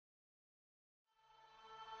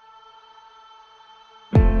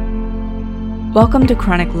Welcome to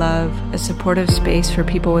Chronic Love, a supportive space for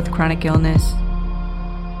people with chronic illness.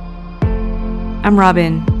 I'm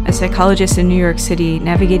Robin, a psychologist in New York City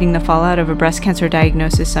navigating the fallout of a breast cancer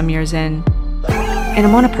diagnosis some years in. And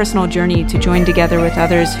I'm on a personal journey to join together with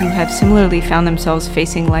others who have similarly found themselves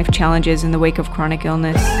facing life challenges in the wake of chronic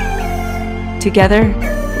illness. Together,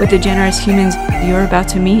 with the generous humans you're about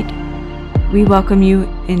to meet, we welcome you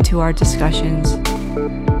into our discussions.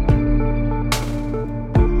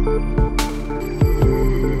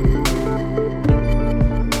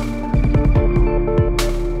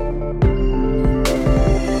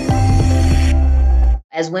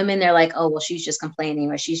 As women, they're like, oh, well, she's just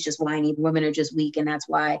complaining or she's just whiny. Women are just weak and that's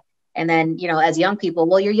why. And then, as young people,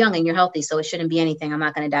 well, you're young and you're healthy, so it shouldn't be anything. I'm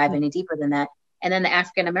not going to dive any deeper than that. And then the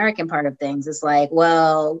African-American part of things is like,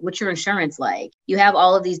 well, what's your insurance like? You have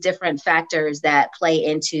all of these different factors that play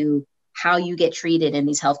into how you get treated in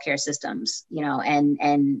these healthcare systems,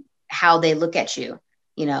 and how they look at you,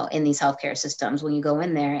 in these healthcare systems when you go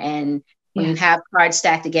in there. And when you have cards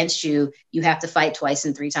stacked against you, you have to fight twice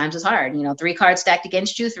and 3 times as hard. 3 cards stacked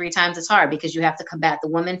against you, 3 times as hard, because you have to combat the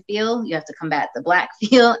woman field, you have to combat the Black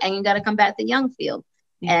field, and you got to combat the young field.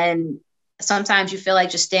 And sometimes you feel like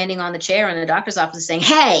just standing on the chair in the doctor's office saying,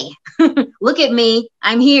 hey, look at me,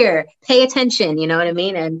 I'm here, pay attention, you know what I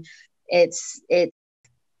mean? And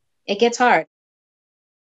it gets hard.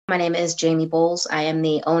 My name is Jamie Bowles. I am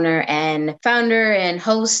the owner and founder and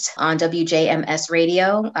host on WJMS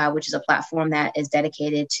Radio, which is a platform that is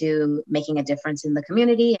dedicated to making a difference in the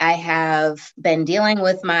community. I have been dealing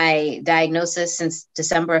with my diagnosis since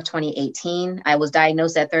December of 2018. I was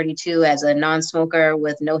diagnosed at 32 as a non-smoker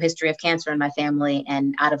with no history of cancer in my family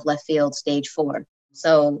and out of left field, stage 4.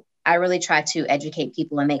 So I really try to educate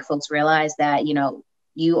people and make folks realize that,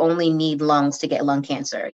 you only need lungs to get lung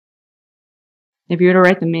cancer. If you were to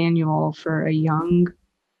write the manual for a young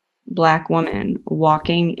Black woman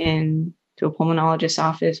walking into a pulmonologist's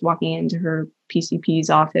office, walking into her PCP's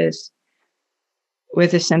office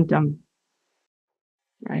with a symptom,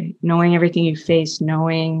 right? Knowing everything you face,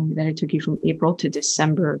 knowing that it took you from April to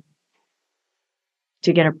December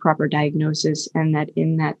to get a proper diagnosis, and that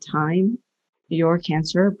in that time, your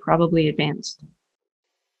cancer probably advanced,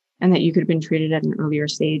 and that you could have been treated at an earlier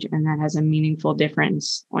stage, and that has a meaningful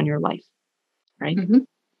difference on your life. Right? Mm-hmm.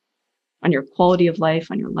 On your quality of life,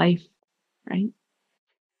 on your life, right?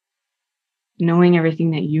 Knowing everything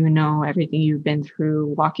that you know, everything you've been through,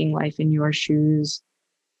 walking life in your shoes,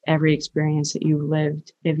 every experience that you've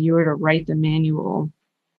lived. If you were to write the manual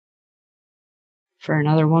for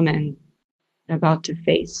another woman about to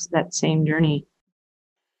face that same journey,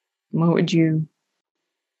 what would you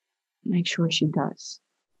make sure she does?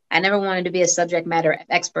 I never wanted to be a subject matter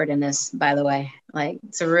expert in this, by the way. Like,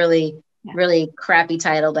 it's a really crappy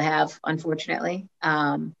title to have, unfortunately.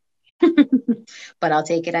 But I'll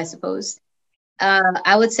take it, I suppose.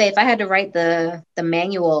 I would say if I had to write the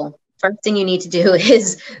manual, first thing you need to do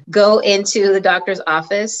is go into the doctor's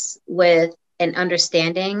office with an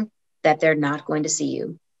understanding that they're not going to see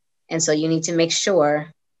you. And so you need to make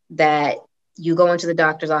sure that you go into the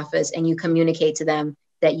doctor's office and you communicate to them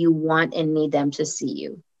that you want and need them to see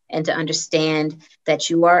you, and to understand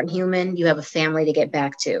that you are human, you have a family to get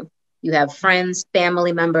back to. You have friends,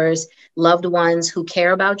 family members, loved ones who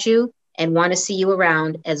care about you and want to see you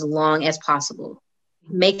around as long as possible.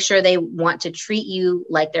 Make sure they want to treat you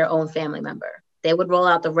like their own family member. They would roll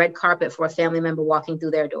out the red carpet for a family member walking through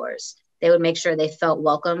their doors. They would make sure they felt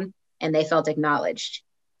welcomed and they felt acknowledged.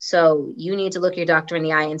 So you need to look your doctor in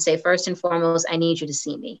the eye and say, first and foremost, I need you to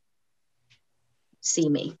see me. See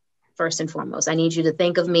me, first and foremost. I need you to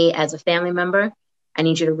think of me as a family member. I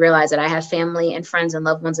need you to realize that I have family and friends and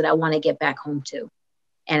loved ones that I want to get back home to,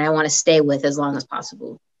 and I want to stay with as long as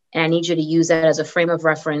possible. And I need you to use that as a frame of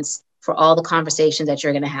reference for all the conversations that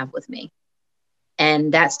you're going to have with me. And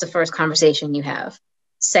that's the first conversation you have.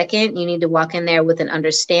 Second, you need to walk in there with an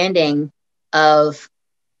understanding of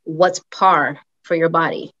what's par for your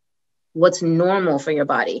body, what's normal for your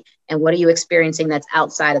body, and what are you experiencing that's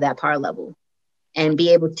outside of that par level, and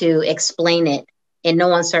be able to explain it in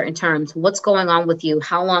no uncertain terms. What's going on with you?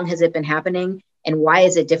 How long has it been happening? And why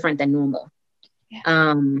is it different than normal?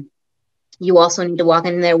 Yeah. You also need to walk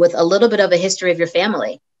in there with a little bit of a history of your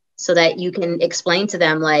family so that you can explain to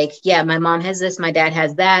them, like, yeah, my mom has this, my dad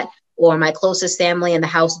has that, or my closest family in the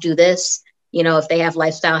house do this, if they have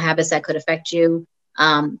lifestyle habits that could affect you.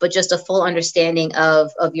 But just a full understanding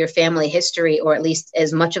of your family history, or at least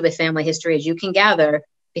as much of a family history as you can gather,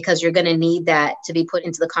 because you're going to need that to be put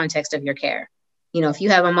into the context of your care. If you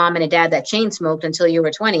have a mom and a dad that chain smoked until you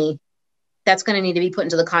were 20, that's going to need to be put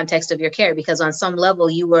into the context of your care, because on some level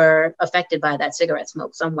you were affected by that cigarette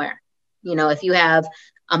smoke somewhere. If you have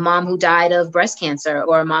a mom who died of breast cancer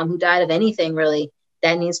or a mom who died of anything really,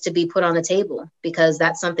 that needs to be put on the table because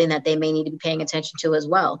that's something that they may need to be paying attention to as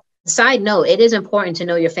well. Side note, it is important to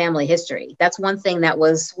know your family history. That's one thing that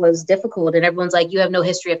was difficult. And everyone's like, you have no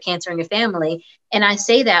history of cancer in your family. And I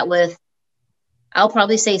say that with, I'll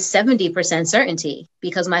probably say 70% certainty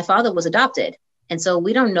because my father was adopted. And so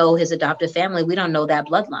we don't know his adoptive family. We don't know that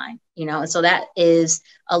bloodline, and so that is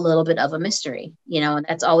a little bit of a mystery, and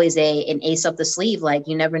that's always an ace up the sleeve. Like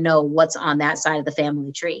you never know what's on that side of the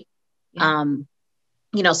family tree. Yeah.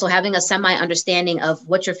 So having a semi understanding of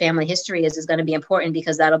what your family history is going to be important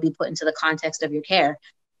because that'll be put into the context of your care.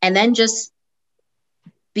 And then just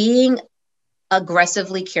being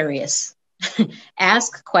aggressively curious,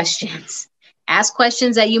 ask questions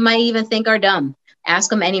that you might even think are dumb. Ask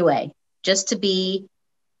them anyway, just to be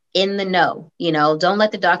in the know. Don't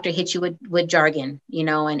let the doctor hit you with jargon,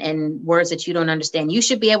 and words that you don't understand. You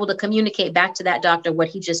should be able to communicate back to that doctor what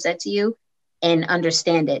he just said to you and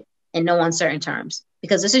understand it in no uncertain terms,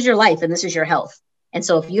 because this is your life and this is your health. And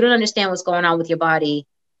so if you don't understand what's going on with your body,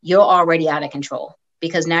 you're already out of control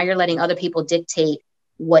because now you're letting other people dictate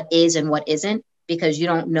what is and what isn't because you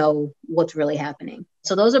don't know what's really happening.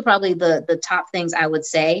 So those are probably the top things I would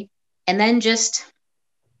say. And then just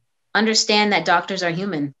understand that doctors are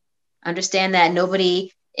human. Understand that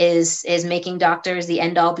nobody is making doctors the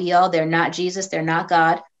end all be all. They're not Jesus. They're not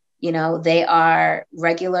God. They are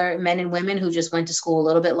regular men and women who just went to school a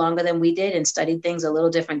little bit longer than we did and studied things a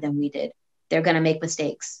little different than we did. They're going to make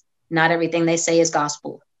mistakes. Not everything they say is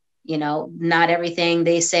gospel. Not everything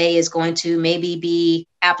they say is going to maybe be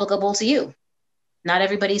applicable to you. Not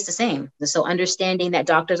everybody's the same. So understanding that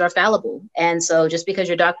doctors are fallible. And so just because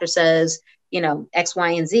your doctor says, X,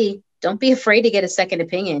 Y, and Z, don't be afraid to get a second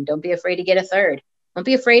opinion. Don't be afraid to get a third. Don't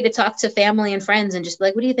be afraid to talk to family and friends and just be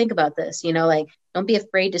like, what do you think about this? Don't be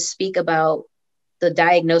afraid to speak about the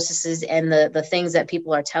diagnoses and the things that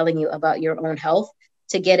people are telling you about your own health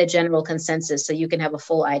to get a general consensus so you can have a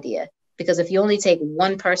full idea. Because if you only take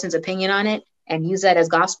one person's opinion on it and use that as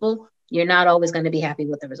gospel, you're not always going to be happy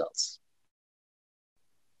with the results.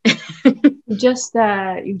 You just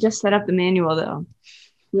set up the manual though.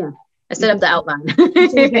 Yeah. I set up the outline.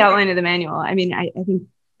 The outline of the manual. I mean, I think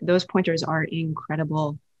those pointers are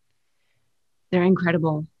incredible. They're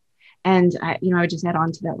incredible. And I would just add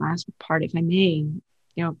on to that last part, if I may,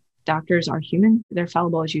 doctors are human. They're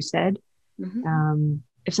fallible, as you said. Mm-hmm.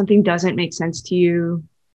 If something doesn't make sense to you,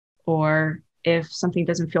 or if something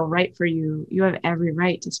doesn't feel right for you, you have every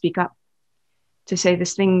right to speak up, to say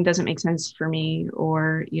this thing doesn't make sense for me,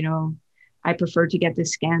 or, I prefer to get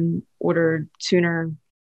this scan ordered sooner.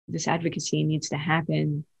 This advocacy needs to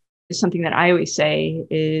happen. Something that I always say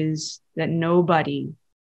is that nobody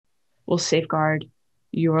will safeguard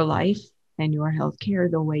your life and your healthcare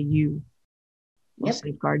the way you will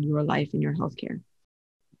safeguard your life and your healthcare.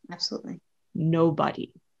 Absolutely.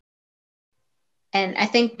 Nobody. And I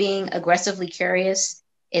think being aggressively curious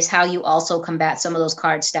is how you also combat some of those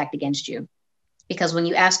cards stacked against you. Because when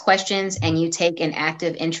you ask questions and you take an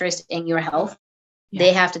active interest in your health,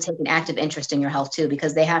 they have to take an active interest in your health too,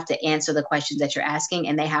 because they have to answer the questions that you're asking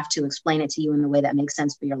and they have to explain it to you in the way that makes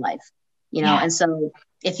sense for your life. And so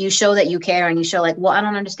if you show that you care and you show like, well, I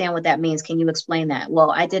don't understand what that means. Can you explain that?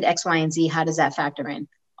 Well, I did X, Y, and Z. How does that factor in?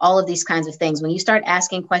 All of these kinds of things. When you start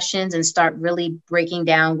asking questions and start really breaking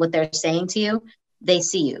down what they're saying to you, they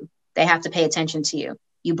see you. They have to pay attention to you.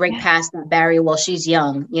 You break past that barrier. Well, she's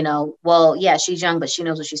young, well, yeah, she's young, but she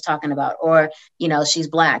knows what she's talking about. Or, she's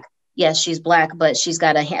Black. Yes, she's Black, but she's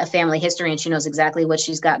got a family history and she knows exactly what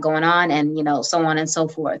she's got going on and, so on and so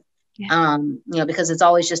forth. Yeah. Because it's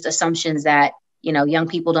always just assumptions that, young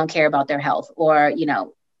people don't care about their health or,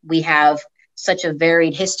 we have such a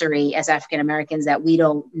varied history as African Americans that we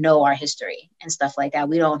don't know our history and stuff like that.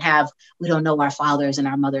 We don't know our fathers and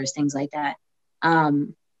our mothers, things like that.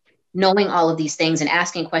 Knowing all of these things and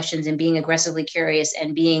asking questions and being aggressively curious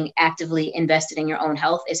and being actively invested in your own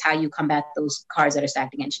health is how you combat those cards that are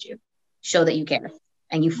stacked against you. Show that you care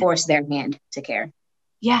and you force their hand to care.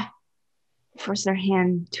 Yeah. Force their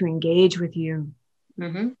hand to engage with you.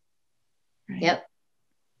 Mm-hmm. Right. Yep.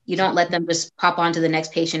 You don't let them just pop on to the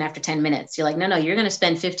next patient after 10 minutes. You're like, no, you're going to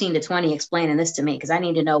spend 15 to 20 explaining this to me because I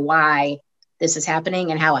need to know why this is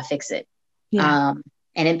happening and how I fix it. Yeah.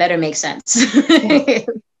 And it better make sense.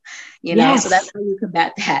 Yeah. So that's how you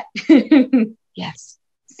combat that. Yes.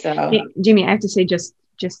 So, hey, Jimmy, I have to say, just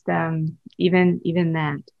even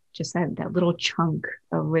that, just that little chunk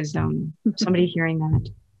of wisdom, somebody hearing that,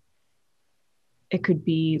 it could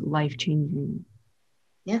be life-changing.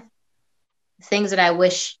 Yeah. Things that I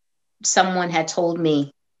wish someone had told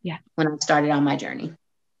me when I started on my journey.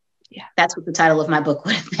 Yeah. That's what the title of my book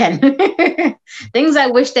would have been. Things I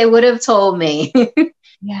wish they would have told me.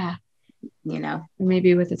 Yeah. You know. Or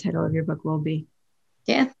maybe what the title of your book will be.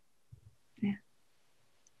 Yeah. Yeah.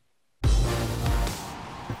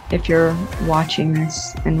 If you're watching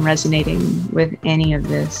this and resonating with any of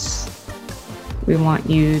this, we want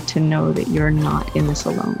you to know that you're not in this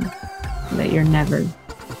alone, that you're never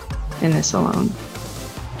in this alone.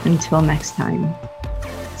 Until next time,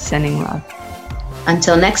 sending love.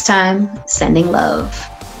 Until next time, sending love.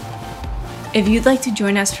 If you'd like to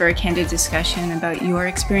join us for a candid discussion about your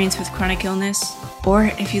experience with chronic illness, or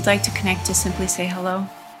if you'd like to connect to simply say hello,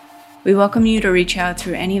 we welcome you to reach out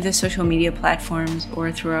through any of the social media platforms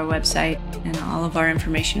or through our website, and all of our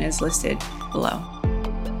information is listed below.